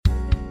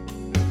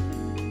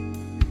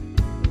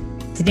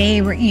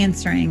Today, we're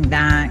answering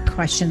that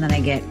question that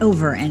I get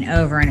over and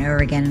over and over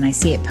again, and I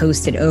see it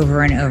posted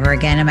over and over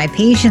again. And my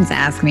patients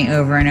ask me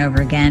over and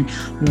over again,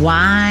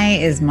 why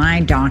is my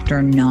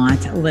doctor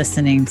not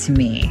listening to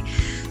me?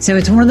 So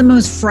it's one of the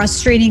most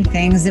frustrating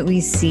things that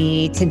we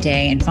see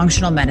today in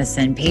functional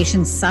medicine.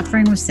 Patients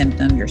suffering with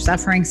symptoms, you're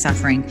suffering.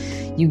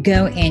 You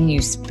go in,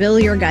 you spill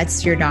your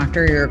guts to your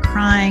doctor, you're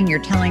crying,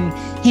 you're telling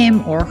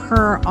him or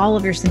her all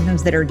of your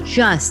symptoms that are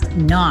just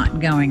not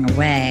going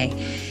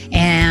away.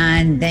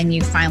 And then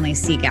you finally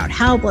seek out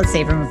help, let's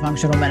say from a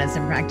functional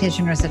medicine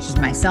practitioner such as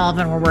myself,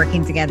 and we're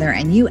working together.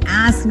 And you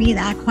ask me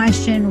that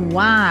question,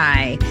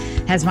 why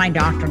has my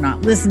doctor not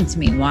listened to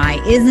me?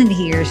 Why isn't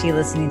he or she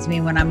listening to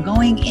me when I'm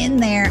going in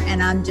there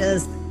and I'm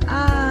just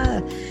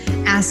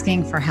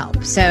asking for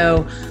help?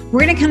 So we're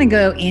going to kind of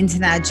go into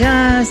that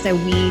just a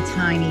wee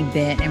tiny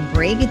bit and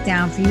break it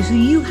down for you so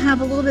you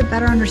have a little bit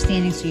better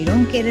understanding, so you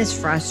don't get as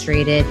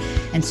frustrated,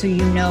 and so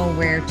you know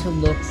where to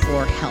look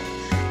for help.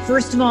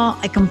 First of all,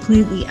 I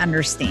completely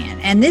understand.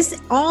 And this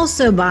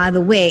also, by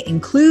the way,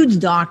 includes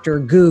Dr.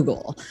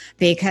 Google,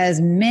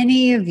 because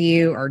many of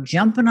you are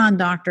jumping on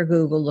Dr.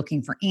 Google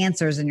looking for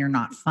answers and you're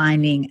not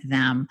finding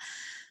them,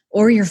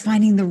 or you're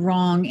finding the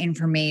wrong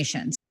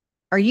information.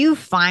 Are you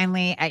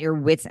finally at your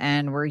wit's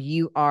end where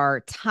you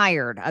are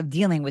tired of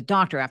dealing with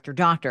doctor after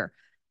doctor?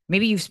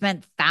 Maybe you've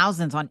spent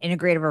thousands on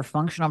integrative or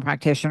functional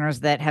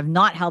practitioners that have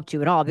not helped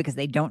you at all because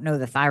they don't know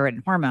the thyroid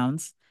and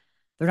hormones.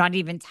 They're not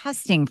even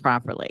testing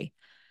properly.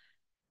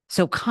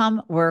 So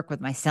come work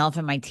with myself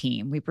and my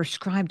team. We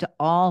prescribe to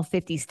all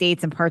 50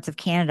 states and parts of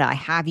Canada. I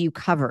have you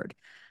covered.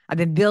 I've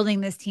been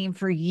building this team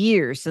for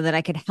years so that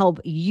I could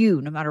help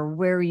you no matter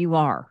where you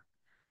are.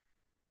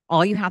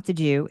 All you have to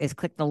do is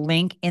click the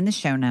link in the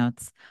show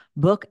notes,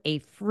 book a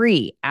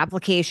free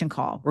application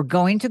call. We're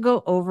going to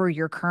go over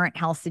your current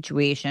health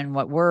situation,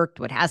 what worked,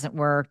 what hasn't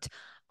worked,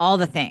 all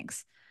the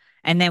things.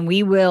 And then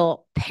we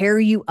will pair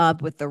you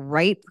up with the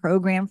right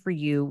program for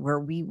you where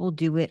we will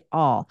do it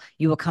all.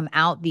 You will come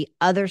out the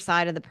other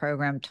side of the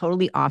program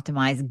totally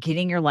optimized,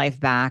 getting your life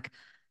back.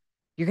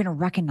 You're going to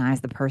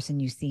recognize the person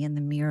you see in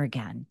the mirror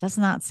again.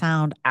 Doesn't that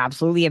sound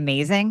absolutely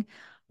amazing?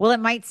 Well, it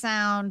might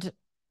sound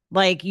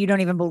like you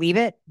don't even believe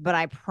it, but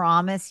I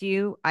promise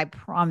you,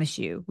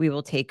 we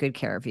will take good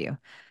care of you.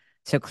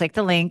 So click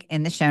the link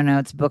in the show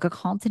notes, book a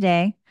call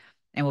today,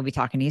 and we'll be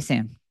talking to you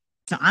soon.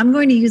 So I'm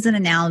going to use an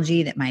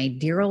analogy that my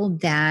dear old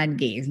dad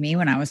gave me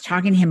when I was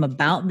talking to him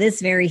about this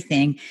very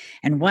thing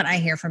and what I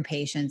hear from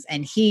patients.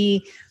 And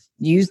he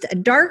used a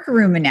dark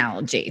room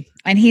analogy.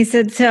 And he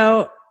said,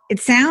 so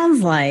it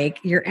sounds like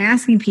you're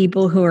asking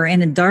people who are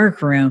in a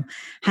dark room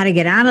how to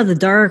get out of the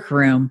dark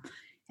room.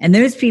 And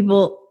those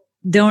people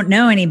don't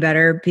know any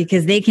better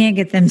because they can't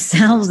get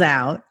themselves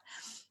out.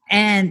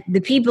 And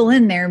the people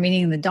in there,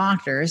 meaning the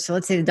doctors, so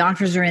let's say the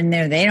doctors are in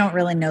there, they don't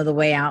really know the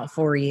way out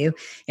for you.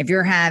 If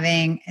you're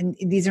having, and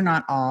these are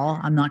not all,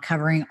 I'm not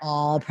covering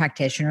all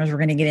practitioners. We're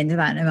going to get into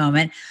that in a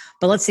moment.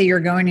 But let's say you're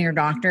going to your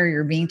doctor,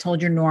 you're being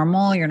told you're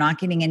normal, you're not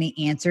getting any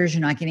answers,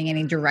 you're not getting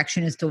any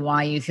direction as to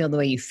why you feel the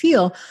way you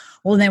feel.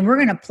 Well, then we're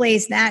going to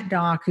place that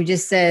doc who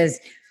just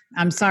says,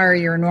 I'm sorry,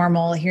 you're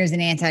normal. Here's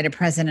an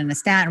antidepressant and a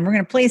statin. We're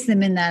going to place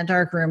them in that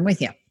dark room with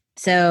you.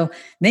 So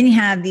then you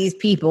have these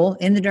people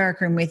in the dark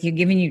room with you,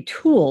 giving you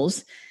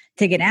tools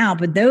to get out,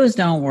 but those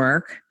don't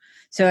work.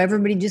 So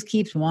everybody just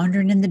keeps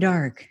wandering in the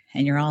dark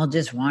and you're all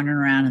just wandering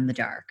around in the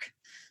dark.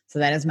 So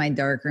that is my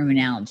dark room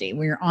analogy.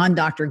 When you're on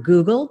Dr.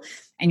 Google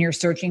and you're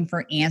searching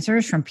for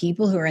answers from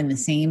people who are in the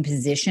same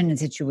position and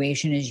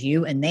situation as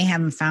you, and they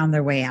haven't found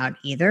their way out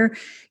either,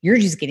 you're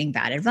just getting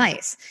bad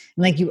advice.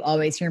 And like you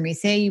always hear me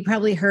say, you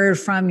probably heard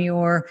from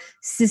your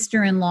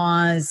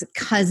sister-in-law's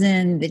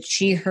cousin that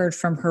she heard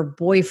from her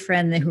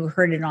boyfriend who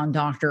heard it on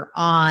Dr.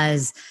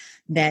 Oz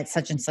that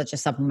such and such a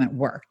supplement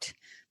worked.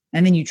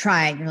 And then you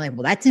try it and you're like,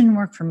 well, that didn't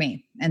work for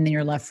me. And then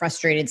you're left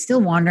frustrated,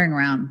 still wandering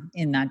around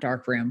in that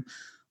dark room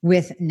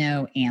with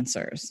no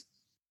answers.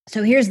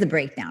 So here's the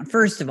breakdown.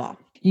 First of all,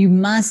 you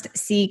must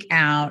seek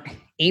out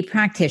a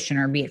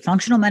practitioner, be it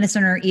functional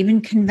medicine or even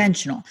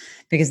conventional,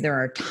 because there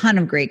are a ton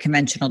of great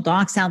conventional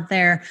docs out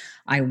there.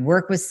 I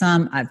work with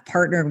some. I've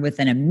partnered with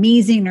an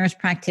amazing nurse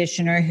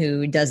practitioner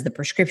who does the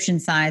prescription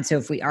side. So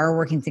if we are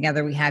working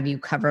together, we have you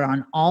covered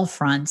on all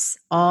fronts,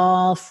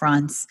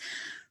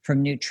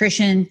 from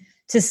nutrition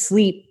to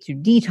sleep, to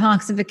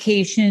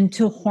detoxification,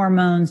 to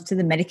hormones, to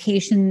the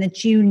medication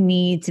that you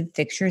need to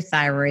fix your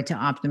thyroid, to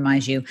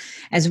optimize you,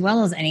 as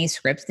well as any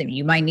scripts that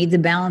you might need to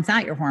balance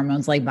out your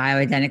hormones, like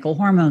bioidentical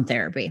hormone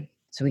therapy.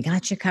 So we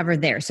got you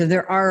covered there. So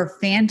there are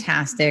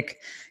fantastic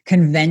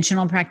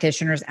conventional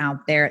practitioners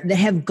out there that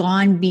have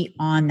gone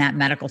beyond that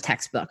medical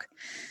textbook.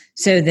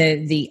 So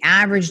the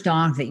average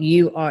doc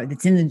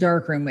that's in the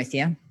dark room with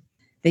you,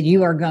 that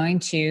you are going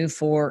to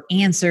for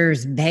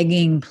answers,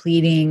 begging,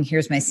 pleading,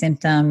 here's my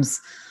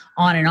symptoms,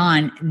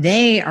 on,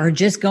 they are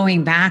just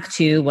going back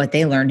to what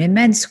they learned in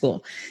med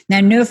school. Now,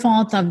 no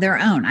fault of their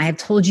own. I have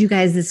told you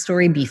guys this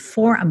story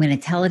before. I'm going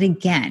to tell it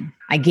again.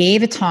 I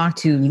gave a talk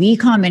to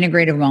LECOM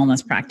integrative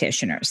wellness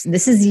practitioners.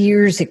 This is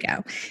years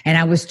ago. And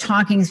I was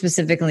talking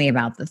specifically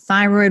about the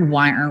thyroid.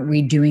 Why aren't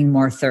we doing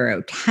more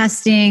thorough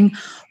testing?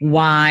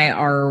 Why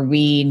are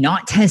we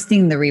not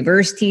testing the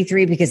reverse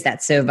T3? Because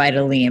that's so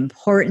vitally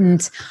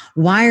important.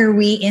 Why are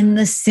we in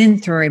the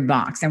Synthroid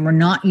box and we're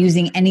not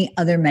using any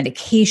other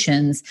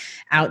medications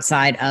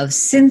outside of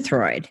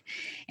Synthroid?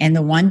 And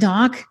the one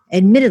doc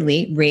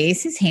admittedly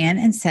raised his hand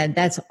and said,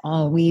 that's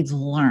all we've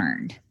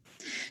learned.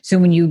 So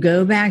when you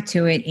go back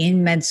to it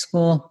in med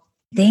school,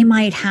 they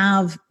might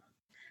have,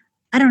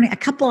 I don't know, a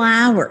couple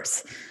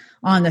hours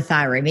on the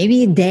thyroid,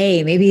 maybe a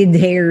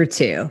day or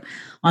two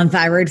on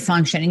thyroid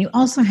function. And you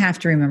also have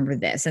to remember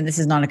this, and this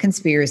is not a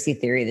conspiracy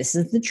theory, this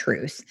is the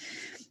truth,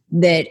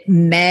 that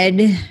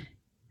medicine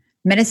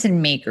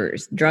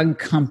makers, drug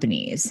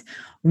companies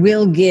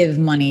will give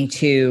money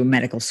to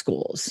medical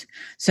schools.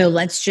 So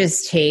let's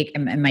just take,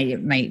 and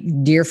my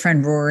dear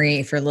friend Rory,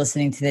 if you're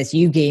listening to this,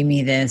 you gave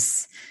me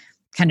this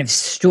kind of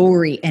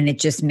story and it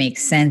just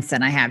makes sense.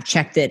 And I have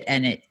checked it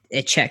and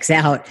it checks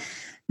out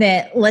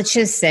that let's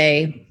just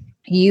say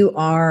you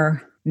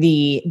are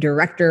the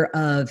director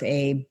of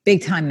a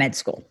big time med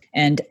school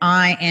and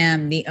I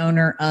am the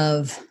owner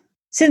of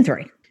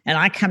Synthroid. And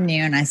I come to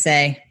you and I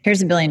say,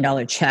 here's $1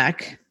 billion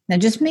check. Now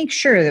just make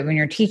sure that when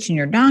you're teaching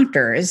your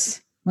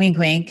doctors, wink,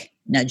 wink,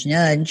 nudge,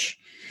 nudge,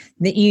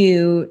 that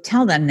you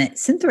tell them that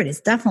Synthroid is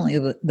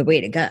definitely the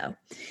way to go.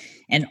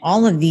 And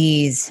all of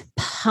these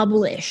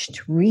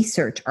published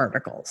research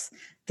articles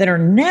that are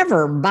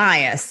never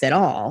biased at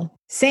all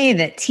say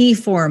that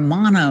T4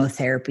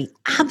 monotherapy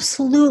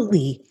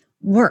absolutely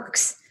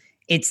works.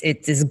 It's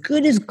as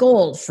good as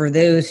gold for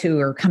those who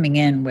are coming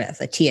in with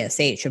a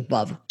TSH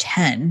above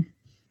 10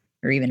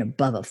 or even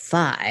above a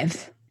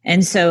 5.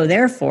 And so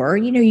therefore,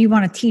 you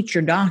want to teach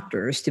your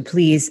doctors to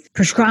please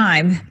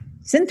prescribe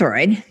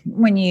Synthroid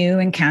when you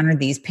encounter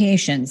these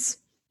patients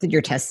that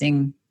you're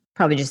testing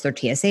probably just their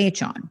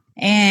TSH on.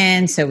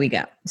 And so we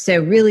go.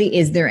 So really,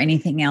 is there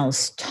anything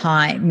else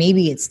taught?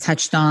 Maybe it's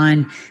touched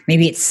on,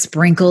 maybe it's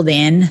sprinkled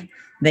in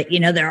that,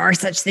 there are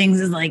such things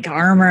as like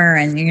armor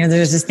and,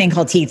 there's this thing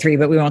called T3,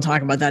 but we won't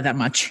talk about that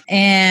much.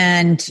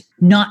 And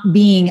not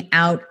being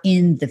out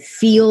in the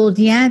field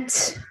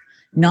yet,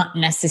 not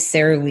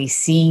necessarily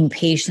seeing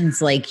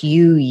patients like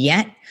you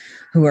yet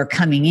who are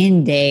coming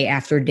in day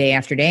after day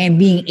after day and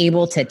being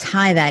able to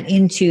tie that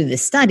into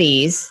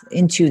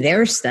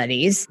their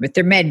studies with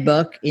their med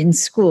book in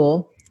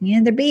school.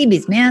 They're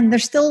babies, man. They're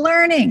still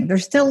learning.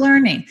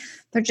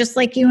 They're just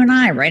like you and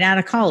I right out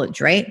of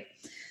college, right?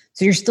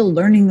 So you're still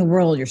learning the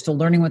world. You're still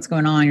learning what's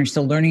going on. You're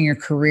still learning your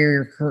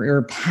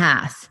career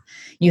path.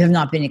 You have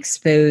not been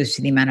exposed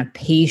to the amount of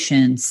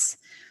patients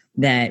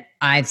that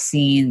I've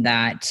seen,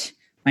 that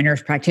my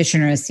nurse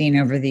practitioner has seen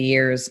over the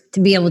years,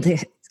 to be able to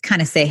kind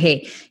of say,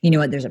 hey, you know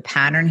what, there's a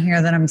pattern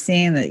here that I'm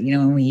seeing that,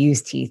 when we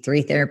use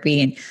T3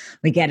 therapy and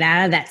we get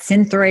out of that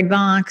Synthroid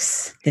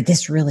box, that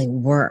this really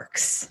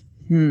works.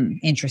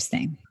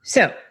 Interesting.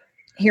 So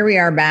here we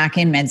are back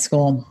in med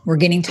school. We're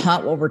getting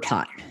taught what we're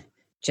taught,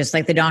 just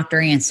like the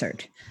doctor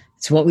answered.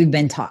 It's what we've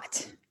been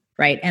taught,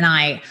 right? And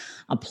I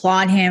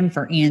applaud him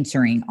for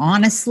answering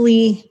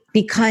honestly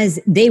because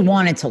they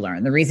wanted to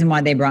learn. The reason why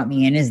they brought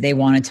me in is they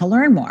wanted to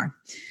learn more.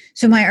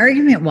 So my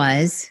argument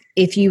was,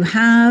 if you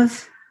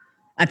have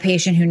a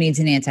patient who needs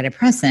an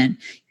antidepressant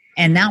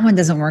and that one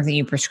doesn't work that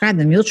you prescribe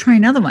them, you'll try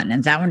another one.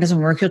 And if that one doesn't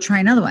work, you'll try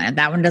another one. If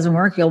that one doesn't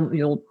work,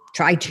 you'll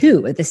try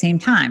 2 at the same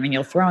time and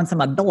you'll throw in some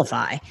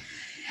Abilify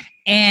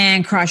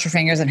and cross your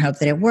fingers and hope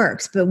that it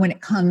works. But when it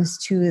comes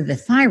to the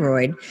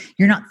thyroid,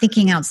 you're not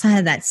thinking outside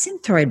of that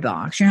Synthroid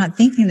box. You're not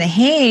thinking that,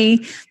 hey,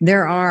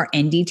 there are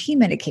NDT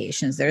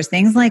medications. There's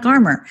things like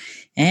Armor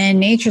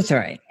and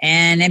Natrothyroid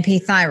and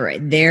NP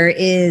thyroid. There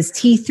is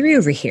T3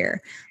 over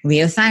here,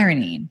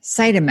 Liothyronine,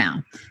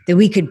 Cytomel, that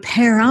we could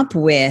pair up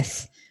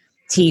with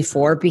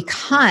T4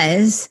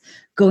 because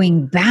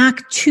going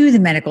back to the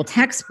medical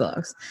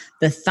textbooks,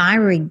 the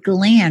thyroid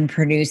gland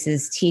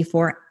produces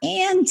T4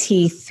 and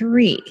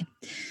T3.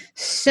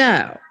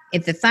 So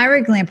if the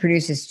thyroid gland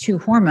produces 2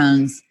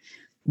 hormones,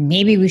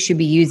 maybe we should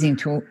be using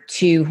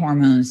 2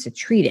 hormones to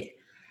treat it,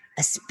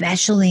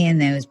 especially in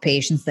those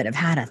patients that have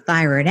had a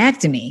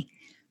thyroidectomy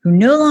who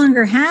no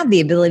longer have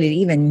the ability to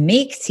even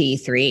make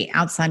T3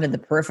 outside of the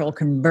peripheral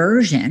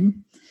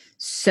conversion.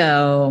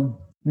 So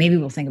maybe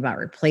we'll think about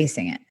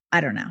replacing it.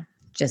 I don't know,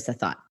 just a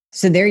thought.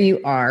 So there you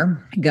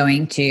are,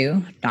 going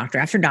to doctor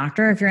after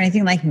doctor. If you're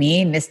anything like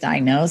me,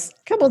 misdiagnosed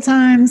a couple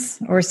times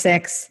or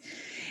 6,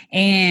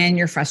 and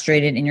you're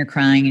frustrated and you're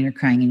crying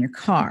in your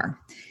car.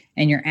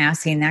 And you're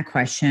asking that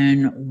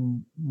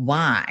question,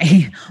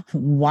 why?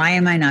 Why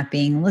am I not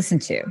being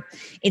listened to?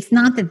 It's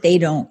not that they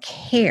don't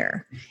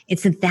care.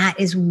 It's that that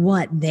is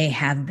what they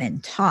have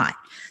been taught.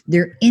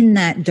 They're in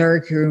that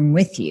dark room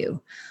with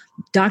you.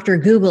 Dr.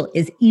 Google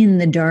is in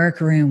the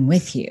dark room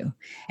with you.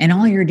 And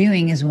all you're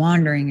doing is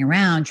wandering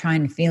around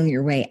trying to feel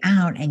your way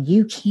out, and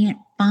you can't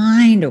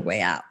find a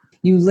way out.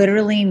 You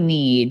literally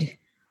need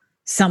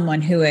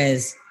someone who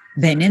has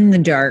been in the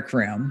dark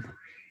room,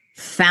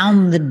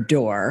 found the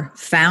door,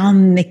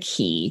 found the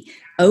key,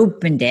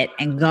 opened it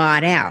and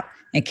got out.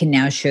 It can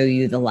now show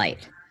you the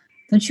light.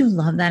 Don't you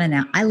love that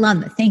analogy? I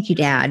love that. Thank you,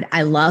 Dad.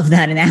 I love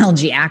that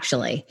analogy,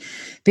 actually,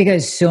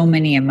 because so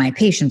many of my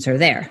patients are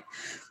there.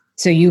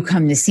 So you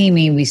come to see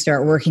me, we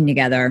start working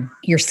together.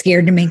 You're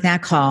scared to make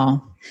that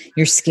call.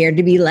 You're scared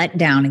to be let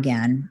down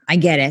again. I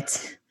get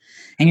it.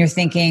 And you're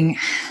thinking,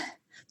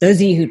 those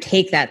of you who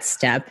take that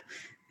step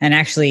and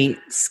actually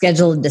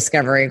schedule a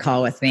discovery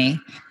call with me,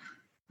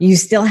 you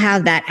still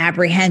have that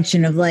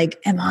apprehension of like,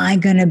 am I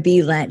going to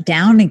be let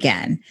down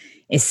again?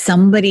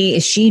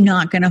 Is she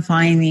not going to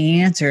find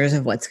the answers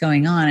of what's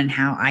going on and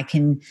how I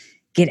can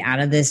get out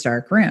of this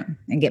dark room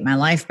and get my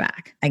life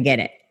back? I get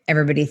it.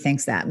 Everybody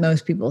thinks that.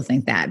 Most people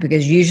think that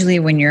because usually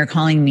when you're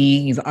calling me,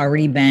 you've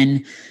already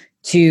been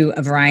to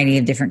a variety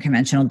of different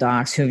conventional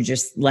docs who have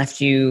just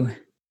left you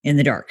in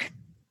the dark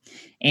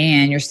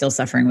and you're still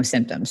suffering with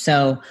symptoms.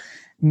 So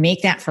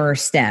make that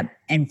first step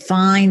and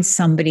find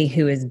somebody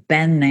who has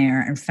been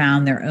there and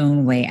found their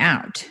own way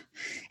out.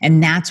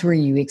 And that's where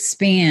you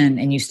expand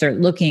and you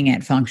start looking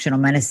at functional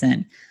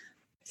medicine,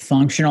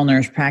 functional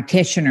nurse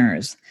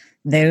practitioners,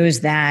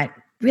 those that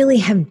really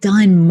have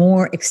done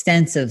more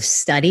extensive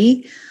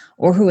study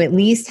or who at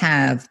least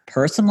have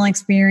personal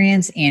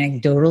experience,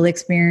 anecdotal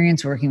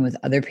experience working with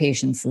other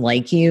patients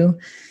like you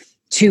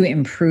to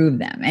improve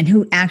them and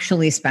who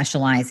actually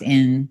specialize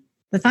in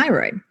the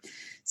thyroid.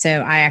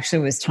 So I actually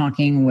was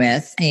talking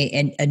with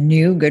a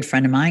new good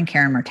friend of mine,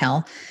 Karen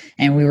Martell,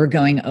 and we were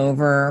going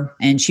over,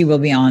 and she will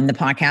be on the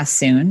podcast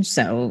soon.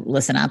 So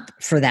listen up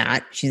for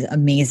that. She's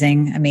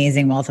amazing,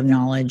 amazing wealth of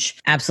knowledge,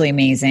 absolutely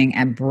amazing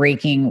at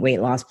breaking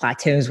weight loss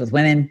plateaus with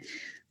women.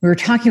 We were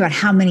talking about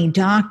how many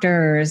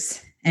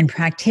doctors and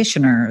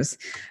practitioners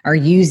are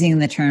using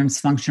the terms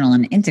functional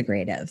and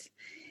integrative.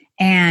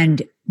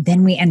 And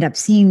then we end up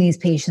seeing these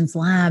patients'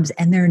 labs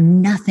and they're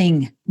not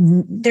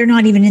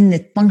even in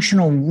the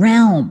functional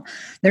realm.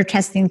 They're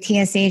testing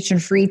TSH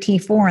and free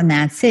T4 and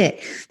that's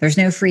it. There's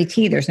no free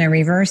T, there's no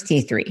reverse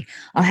T3.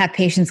 I'll have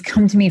patients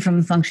come to me from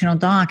a functional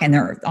doc and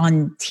they're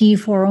on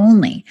T4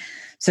 only.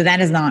 So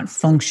that is not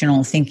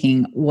functional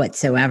thinking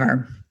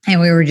whatsoever. And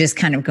we were just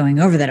kind of going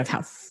over that of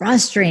how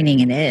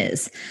frustrating it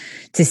is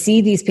to see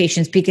these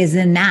patients because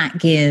then that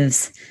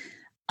gives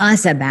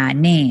us a bad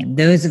name.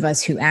 Those of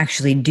us who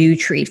actually do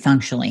treat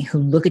functionally, who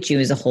look at you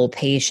as a whole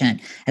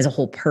patient, as a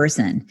whole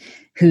person,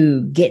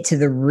 who get to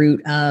the root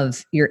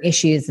of your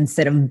issues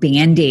instead of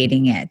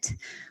band-aiding it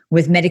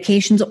with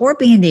medications or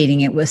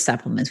band-aiding it with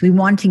supplements. We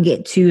want to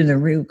get to the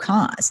root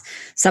cause.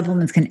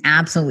 Supplements can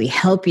absolutely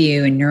help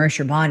you and nourish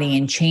your body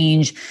and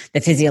change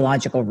the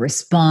physiological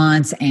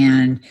response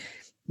and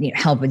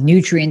help with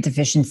nutrient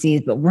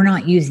deficiencies, but we're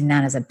not using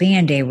that as a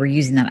band-aid. We're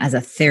using that as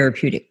a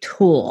therapeutic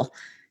tool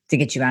to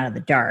get you out of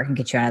the dark and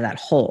get you out of that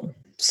hole.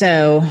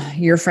 So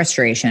your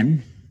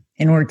frustration,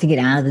 in order to get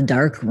out of the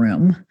dark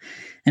room,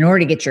 in order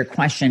to get your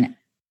question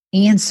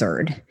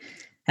answered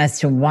as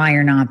to why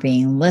you're not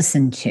being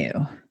listened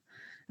to,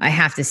 I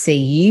have to say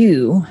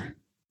you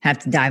have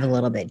to dive a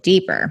little bit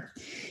deeper.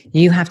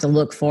 You have to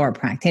look for a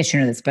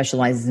practitioner that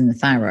specializes in the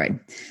thyroid,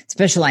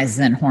 specializes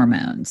in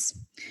hormones,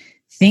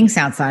 thinks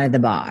outside of the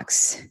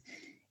box.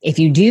 If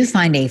you do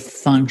find a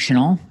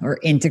functional or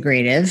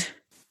integrative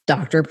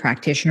doctor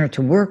practitioner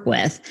to work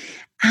with,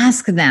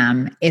 ask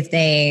them if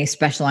they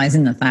specialize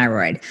in the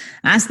thyroid.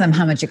 Ask them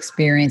how much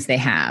experience they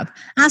have.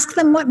 Ask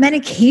them what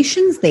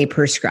medications they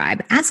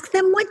prescribe. Ask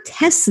them what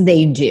tests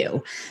they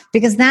do.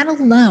 Because that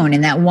alone,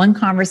 in that one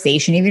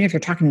conversation, even if you're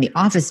talking to the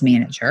office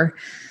manager,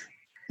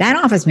 that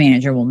office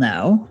manager will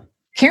know.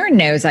 Karen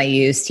knows I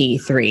use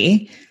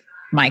T3,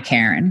 my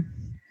Karen,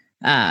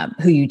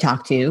 who you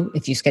talk to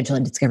if you schedule a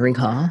discovery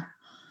call.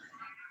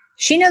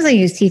 She knows I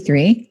use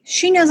T3.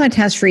 She knows I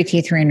test free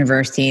T3 and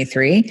reverse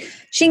T3.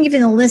 She can give you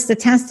the list of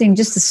testing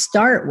just to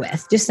start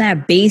with, just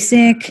that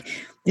basic.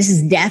 This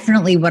is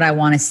definitely what I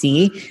want to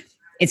see.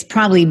 It's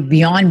probably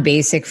beyond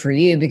basic for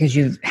you because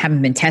you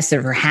haven't been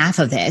tested for half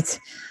of it,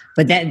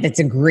 but that's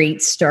a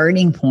great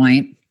starting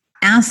point.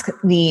 Ask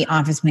the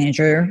office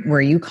manager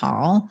where you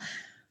call,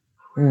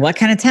 what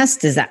kind of test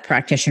does that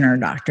practitioner or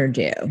doctor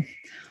do?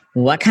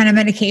 What kind of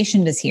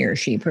medication does he or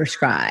she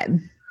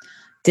prescribe?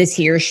 Does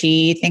he or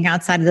she think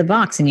outside of the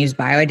box and use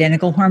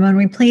bioidentical hormone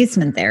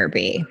replacement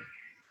therapy?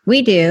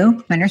 We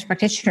do. My nurse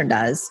practitioner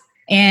does.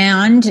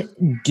 And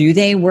do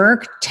they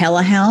work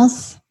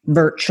telehealth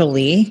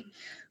virtually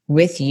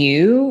with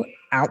you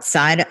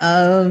outside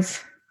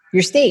of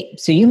your state?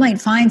 So you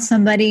might find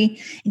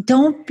somebody.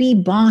 Don't be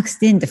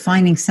boxed into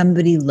finding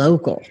somebody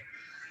local.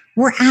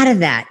 We're out of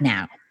that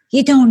now.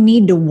 You don't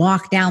need to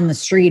walk down the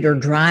street or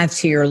drive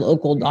to your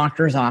local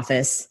doctor's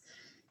office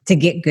to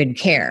get good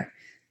care.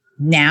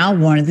 Now,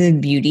 one of the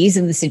beauties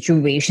of the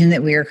situation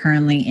that we are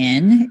currently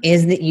in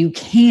is that you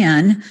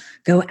can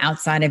go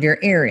outside of your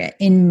area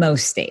in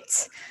most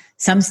states.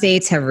 Some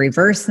states have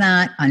reversed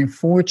that.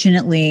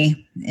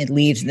 Unfortunately, it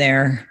leaves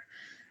their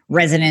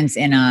residents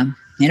in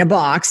a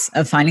box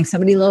of finding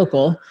somebody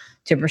local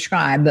to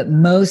prescribe. But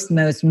most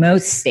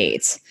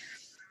states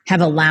have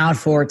allowed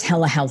for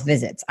telehealth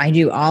visits. I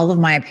do all of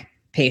my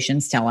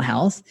patients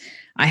telehealth.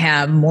 I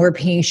have more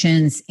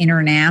patients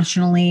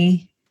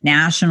internationally,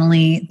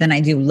 nationally than I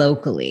do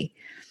locally.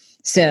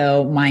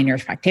 So my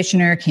nurse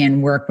practitioner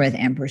can work with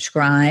and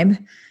prescribe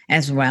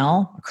as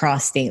well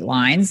across state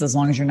lines, as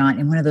long as you're not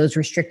in one of those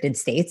restricted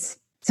states.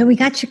 So we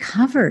got you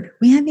covered.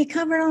 We have you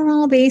covered on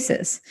all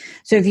bases.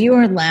 So if you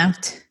are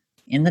left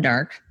in the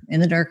dark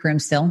room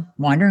still,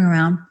 wandering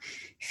around,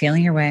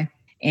 feeling your way,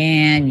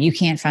 and you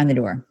can't find the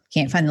door,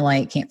 can't find the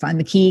light, can't find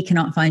the key,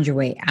 cannot find your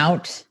way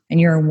out, and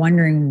you're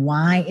wondering,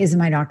 why isn't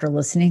my doctor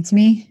listening to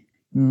me?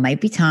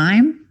 Might be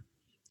time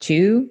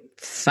to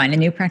find a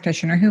new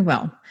practitioner who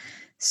will,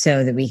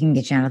 so that we can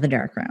get you out of the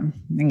dark room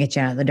and get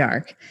you out of the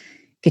dark,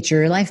 get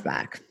your life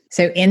back.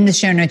 So in the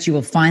show notes, you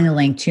will find the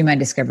link to my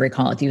discovery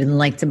call. If you would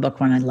like to book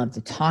one, I'd love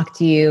to talk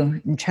to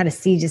you and try to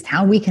see just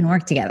how we can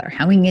work together,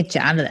 how we can get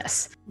you out of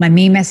this. My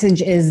main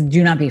message is,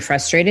 do not be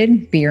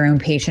frustrated. Be your own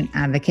patient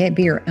advocate.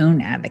 Be your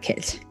own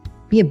advocate.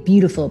 Be a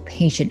beautiful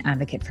patient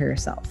advocate for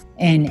yourself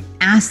and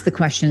ask the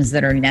questions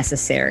that are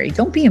necessary.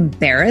 Don't be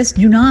embarrassed.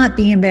 Do not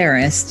be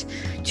embarrassed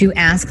to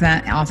ask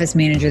that office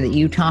manager that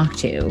you talk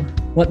to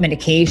what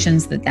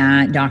medications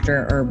that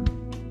doctor or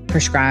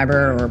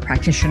prescriber or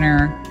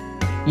practitioner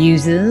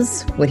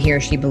uses, what he or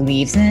she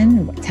believes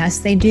in, what tests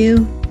they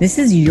do. This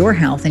is your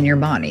health and your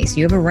body, so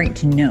you have a right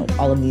to know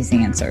all of these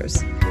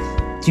answers.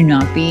 Do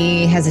not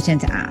be hesitant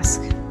to ask.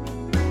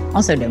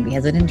 Also, don't be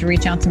hesitant to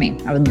reach out to me.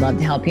 I would love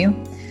to help you.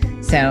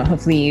 So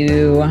hopefully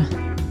you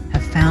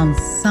have found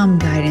some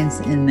guidance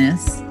in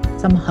this,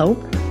 some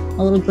hope,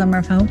 a little glimmer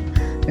of hope,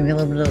 maybe a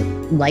little bit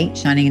of light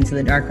shining into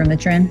the dark room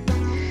that you're in.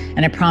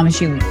 And I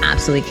promise you, we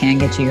absolutely can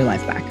get you your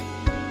life back.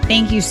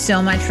 Thank you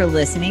so much for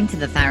listening to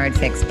the Thyroid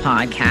Fix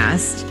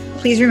podcast.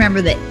 Please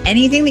remember that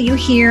anything that you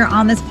hear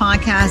on this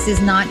podcast is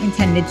not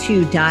intended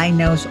to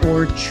diagnose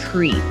or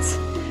treat.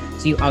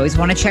 So you always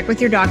want to check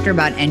with your doctor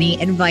about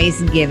any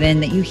advice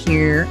given that you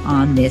hear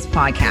on this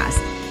podcast.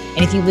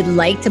 And if you would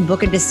like to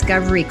book a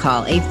discovery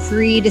call, a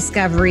free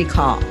discovery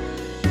call,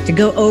 to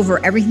go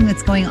over everything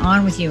that's going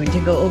on with you and to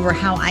go over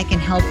how I can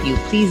help you,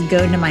 please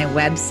go to my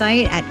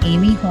website at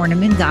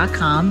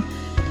amyhornaman.com.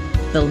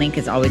 The link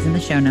is always in the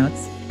show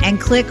notes. And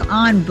click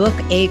on book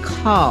a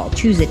call.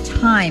 Choose a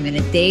time and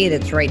a day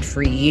that's right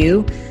for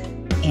you,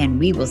 and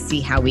we will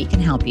see how we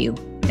can help you.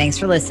 Thanks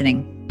for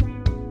listening.